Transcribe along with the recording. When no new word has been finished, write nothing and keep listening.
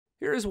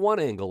Here is one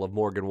angle of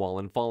Morgan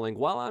Wallen falling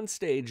while on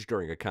stage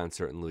during a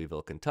concert in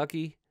Louisville,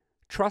 Kentucky.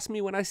 Trust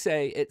me when I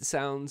say it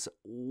sounds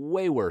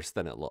way worse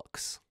than it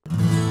looks.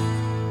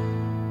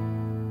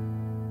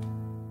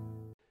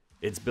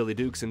 It's Billy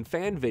Dukes, and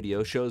fan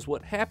video shows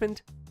what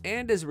happened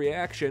and his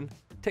reaction.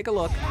 Take a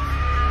look.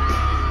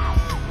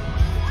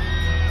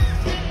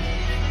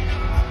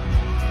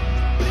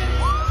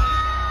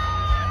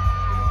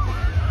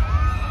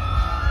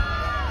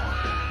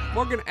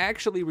 Morgan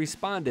actually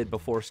responded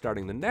before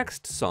starting the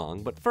next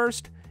song, but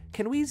first,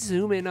 can we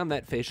zoom in on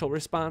that facial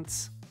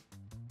response?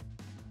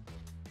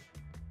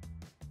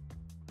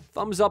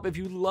 Thumbs up if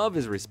you love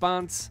his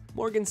response.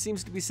 Morgan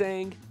seems to be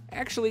saying,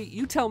 actually,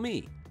 you tell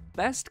me.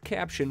 Best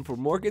caption for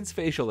Morgan's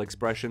facial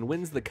expression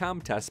wins the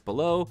contest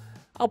below.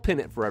 I'll pin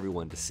it for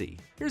everyone to see.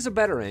 Here's a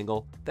better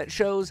angle that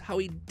shows how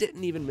he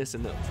didn't even miss a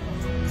note.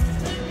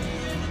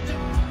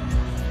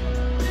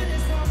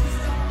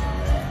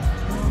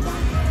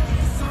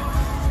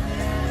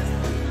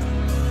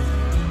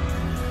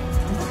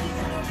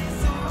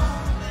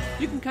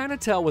 You can kind of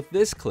tell with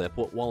this clip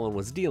what Wallen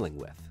was dealing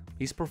with.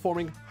 He's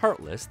performing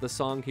Heartless, the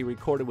song he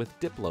recorded with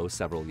Diplo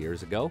several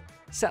years ago.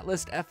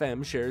 Setlist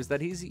FM shares that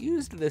he's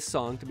used this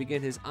song to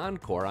begin his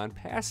encore on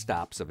past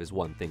stops of his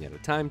One Thing at a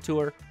Time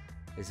tour.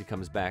 As he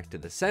comes back to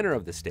the center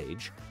of the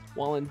stage,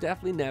 Wallen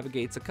deftly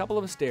navigates a couple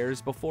of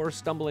stairs before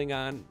stumbling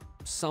on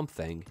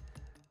something.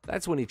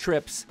 That's when he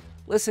trips.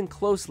 Listen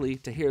closely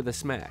to hear the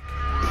smack.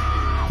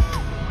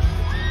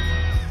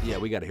 Yeah,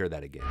 we gotta hear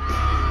that again.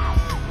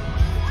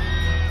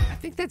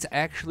 I think that's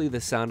actually the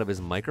sound of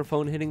his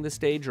microphone hitting the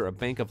stage or a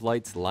bank of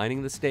lights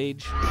lining the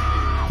stage.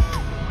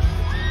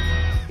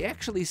 He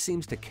actually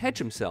seems to catch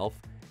himself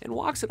and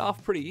walks it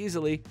off pretty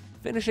easily,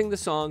 finishing the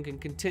song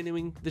and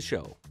continuing the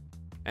show.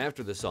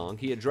 After the song,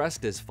 he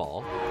addressed his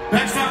fall.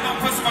 Next time, don't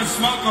put so much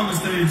smoke on the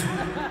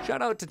stage.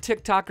 Shout out to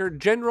TikToker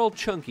General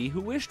Chunky,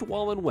 who wished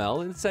Wallen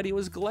well and said he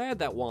was glad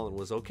that Wallen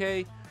was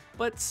okay,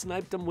 but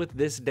sniped him with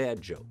this dad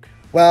joke.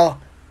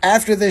 Well,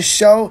 after this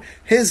show,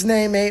 his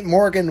name ain't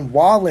Morgan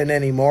Wallen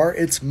anymore,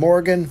 it's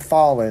Morgan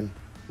Fallen.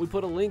 We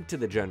put a link to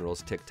the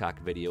General's TikTok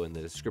video in the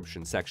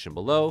description section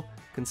below.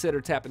 Consider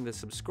tapping the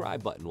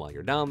subscribe button while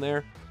you're down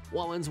there.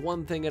 Wallen's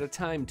One Thing at a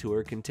Time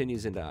tour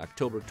continues into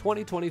October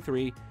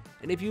 2023,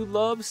 and if you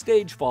love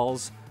stage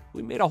falls,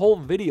 we made a whole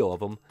video of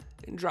them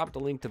and dropped a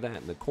link to that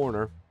in the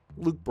corner.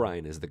 Luke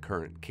Bryan is the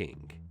current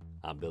king.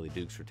 I'm Billy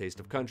Dukes for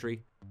Taste of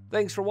Country.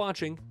 Thanks for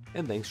watching,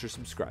 and thanks for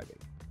subscribing.